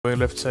Going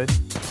left side.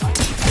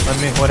 On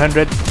me,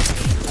 100.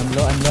 I'm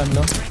low.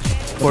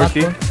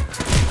 40.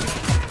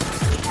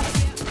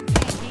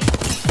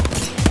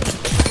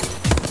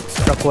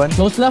 Truck 1.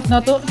 Close left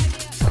na to.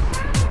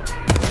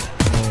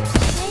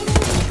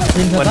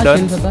 One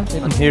done.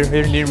 And here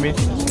near me.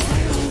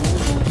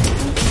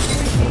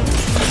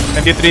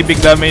 93 big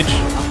damage.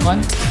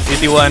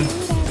 81.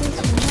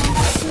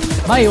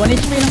 May 1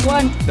 HP ng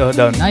kuan. No,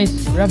 down. Nice.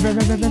 Rev.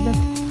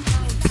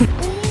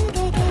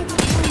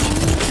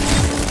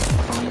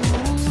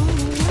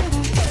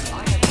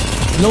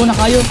 Low na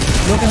kayo.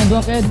 Low ka ng duha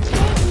ked.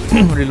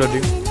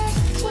 Reloading.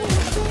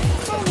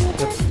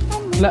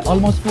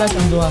 Almost flash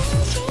ang duha.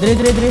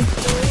 Dire.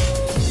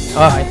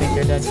 I think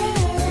you're dead.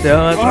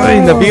 Damn,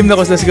 ay, na-beam na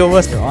ko sa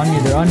sigawas. They're on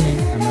me. I'm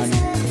running.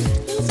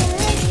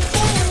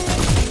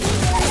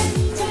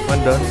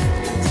 One down.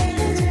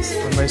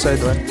 On my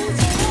side, one.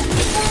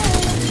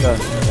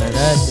 Yeah,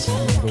 nice.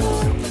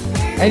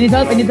 I need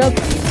help.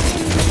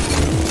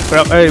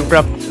 Prop.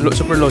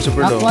 Super low.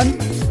 Knock one.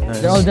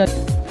 Nice. They're all dead.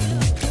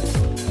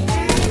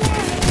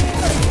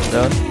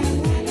 Down.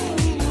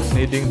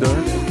 Nading door.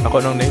 Ako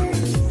nang nade.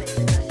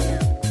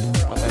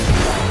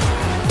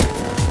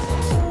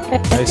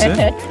 Nice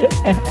eh.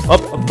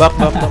 Up, back.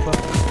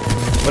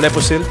 Wala po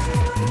seal.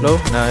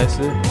 Low. Nice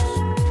eh.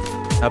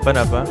 Napa.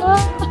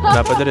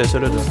 Napa dire,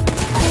 sulod.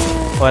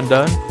 One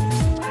down.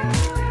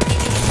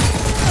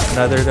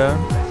 Another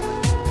down.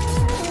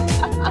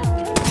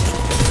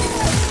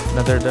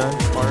 Another down.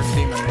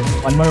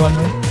 One more.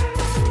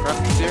 Rock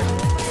here.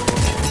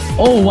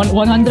 Oh,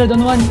 100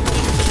 on one.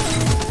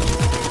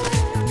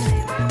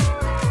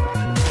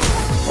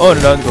 Oh,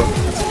 down ko.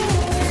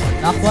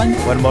 Knock one.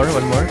 One more.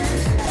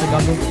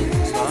 Gago.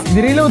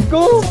 Nireload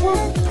ko!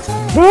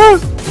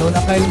 Low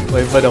na Kyle.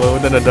 Wait pa ako,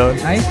 una na down.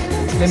 Nice.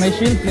 Play my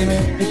shield.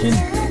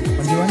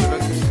 1v1.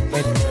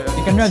 Wait.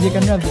 You can rev.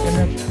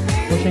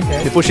 Pushing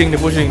Kyle. Di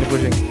pushing.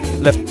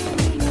 Left.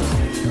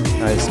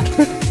 Nice.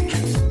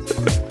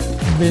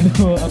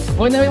 Bino.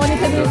 Oh, na one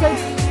inside.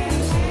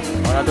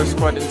 Another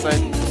squad inside.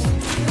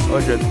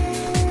 Oh, good.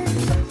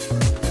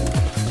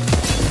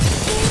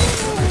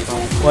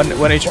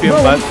 One HP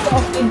on back.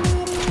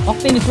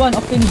 Octane is one.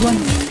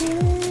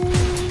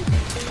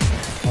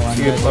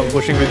 Sige, I'm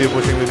pushing with you.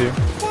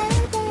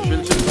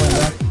 Chill.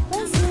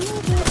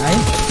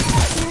 Nice.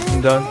 I'm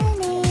down.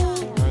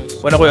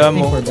 One ako yung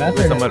ammo. For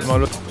better.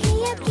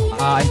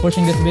 I'm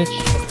pushing this bitch.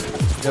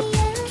 Yep.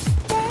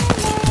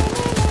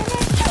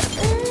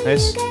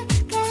 Nice.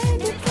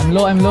 I'm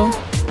low.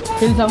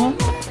 Kill some.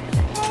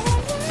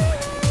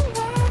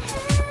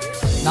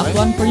 Knock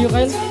one for you,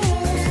 Kyle.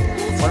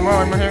 One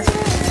more here.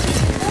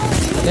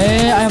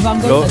 I have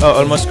angle. Low. Oh,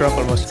 almost crack.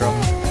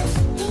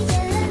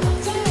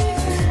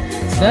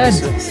 Dead.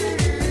 Nice.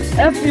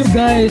 F you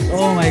guys.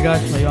 Oh my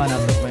gosh, may one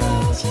up.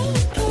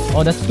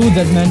 Oh, that's 2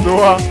 dead, man.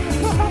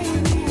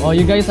 Oh,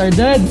 you guys are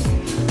dead.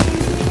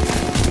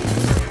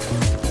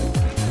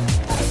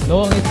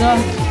 Low ang isa.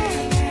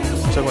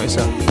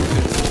 Isa.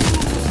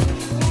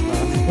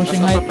 Pushing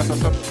height. Nasa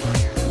top.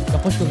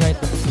 Kapush ko height.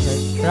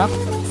 Crack.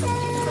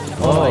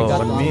 Oh my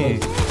god. On me.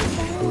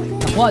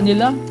 Nakuha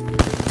nila.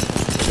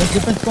 There's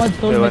different squads.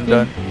 Okay, one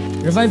down.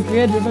 Revive.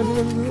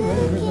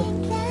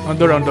 On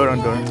door.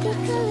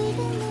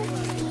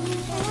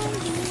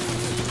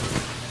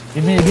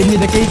 Give me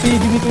the KP.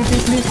 Give me KP,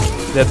 please.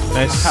 That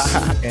nice.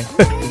 Okay.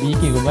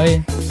 Biki ko ba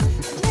eh.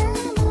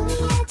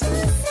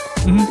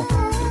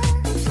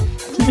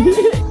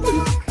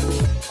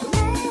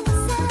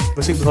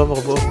 Busing ko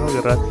makabuok no,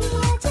 garat.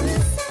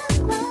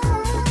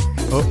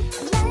 Oh.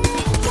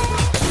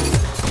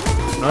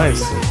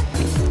 Nice.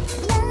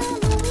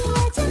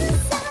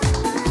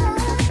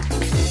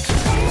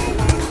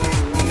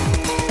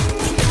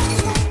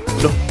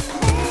 Look.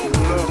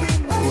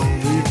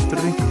 1v3.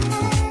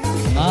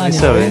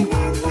 Nice eh.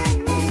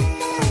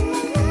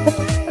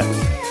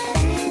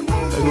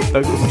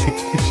 Tago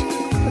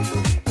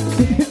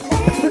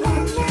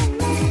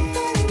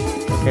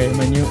Okay,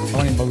 menu.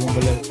 Ako yung bagong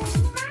balag.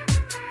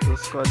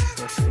 Those squads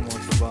nasa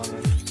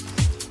sumusubangan.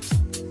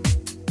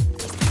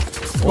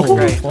 Oh,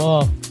 Okay.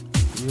 fuck.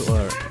 You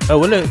are.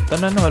 Wala.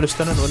 Halos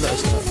tanan. Wala.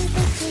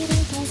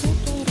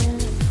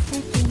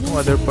 No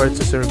other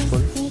parts sa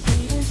circle.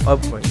 Up.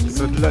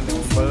 Sudlan.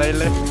 Walay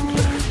left.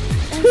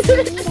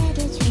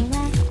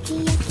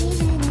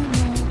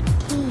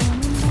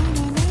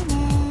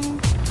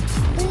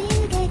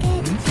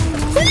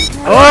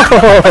 Oh!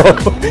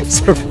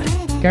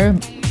 Karen,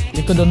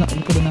 likod na.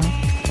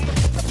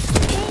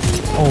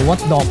 Oh,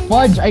 what the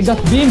fudge? I got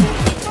beamed.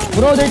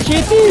 Bro, they're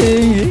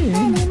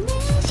cheating.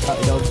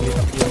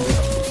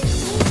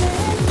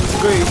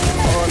 Great.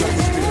 Oh, that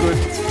would be good.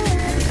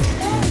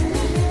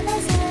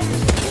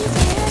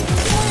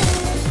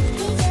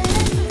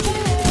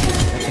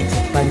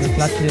 Time to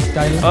clutch this,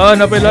 Kyle.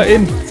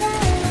 Napilain.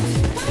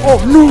 Oh,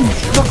 no!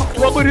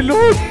 Nakakuha ko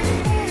reload!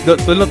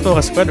 Tulot to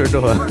ka squad or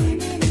do ha?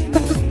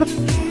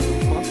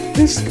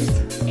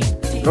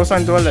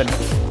 Rosan dualan.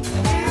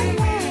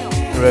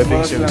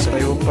 Revving siya sa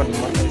tayo pa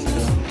naman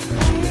sila.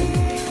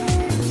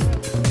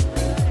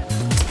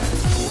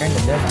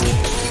 Kinda dead.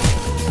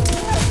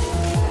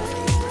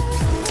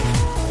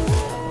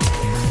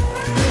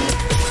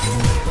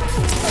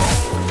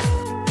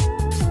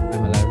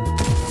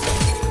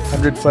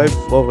 105.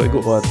 Oh, igo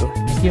ko ato.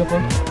 Thank you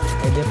po.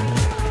 Edit.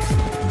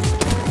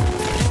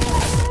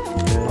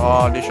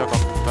 Oh, di siya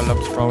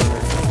ka-collapse prowler.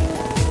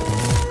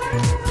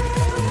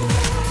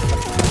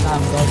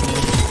 I'm dog.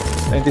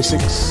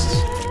 96.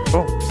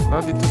 Oh,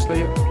 dito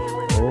sila yun.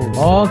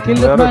 Oh,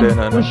 kill it Laro man. din,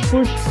 ano?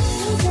 Push.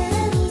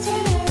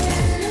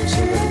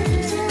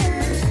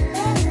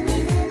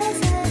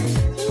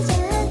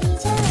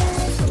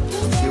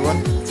 51.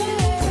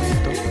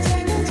 Dito.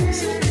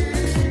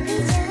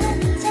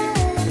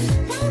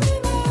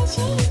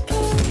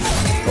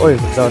 Oy,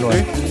 down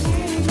one.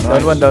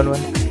 Down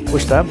one.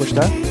 Push ta.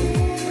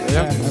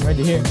 Yeah, I'm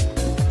ready here.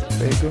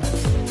 There you go.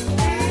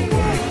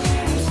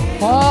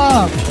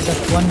 Fuck! I got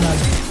one man.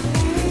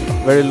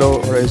 Very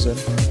low horizon.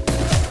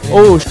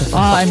 Oh,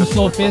 I'm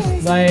so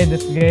pissed by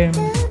this game.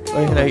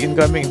 ay,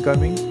 incoming.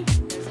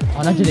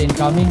 Oh, actually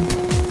incoming.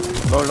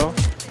 Low.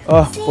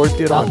 Ah,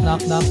 40 round.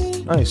 Knock.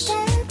 Nice.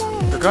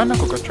 Nagana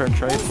ko ka-charge,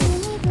 right?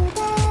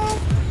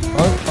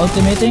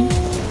 Ultimating?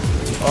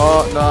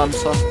 Oh, no, I'm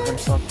stuck.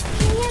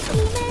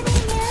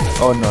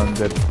 Oh no, I'm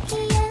dead.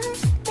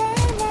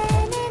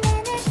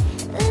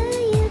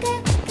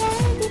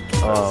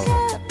 Oh.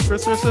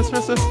 Rest.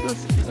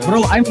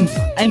 Bro, I'm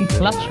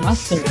clutch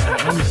master.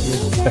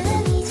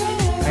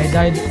 I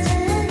died.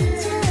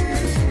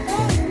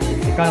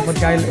 Ikaw,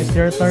 Kyle, it's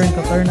your turn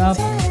to turn up.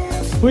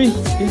 Uy,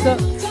 isa.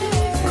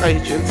 Okay,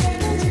 chill.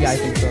 Yeah,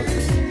 I think so.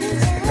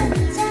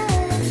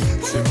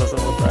 Sipa sa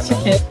mata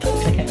na.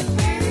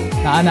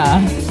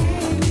 Naana.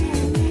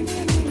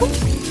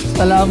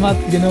 Salamat,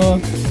 Ginoo.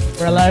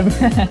 We're alive.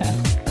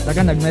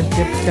 Saka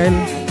nag-medkit, Kyle.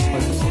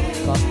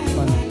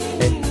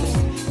 Okay.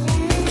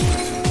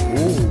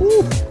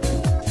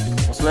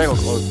 Mas lang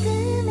ako.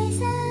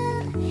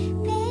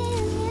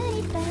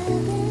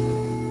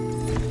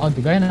 Oh,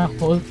 di kaya na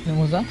hold ni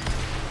Musa?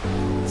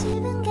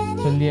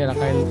 Actually,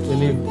 Kyle,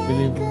 believe.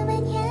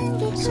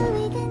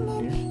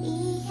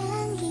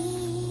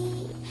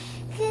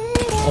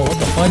 Oh, what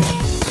the fudge?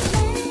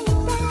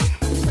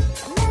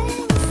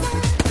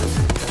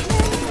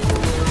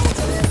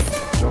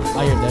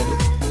 Ah, you're dead.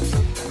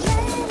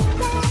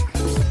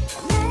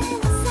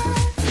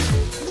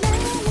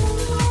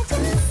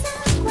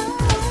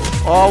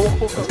 Oh,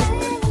 wako.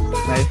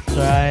 Nice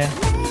try.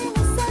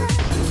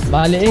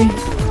 Bali eh.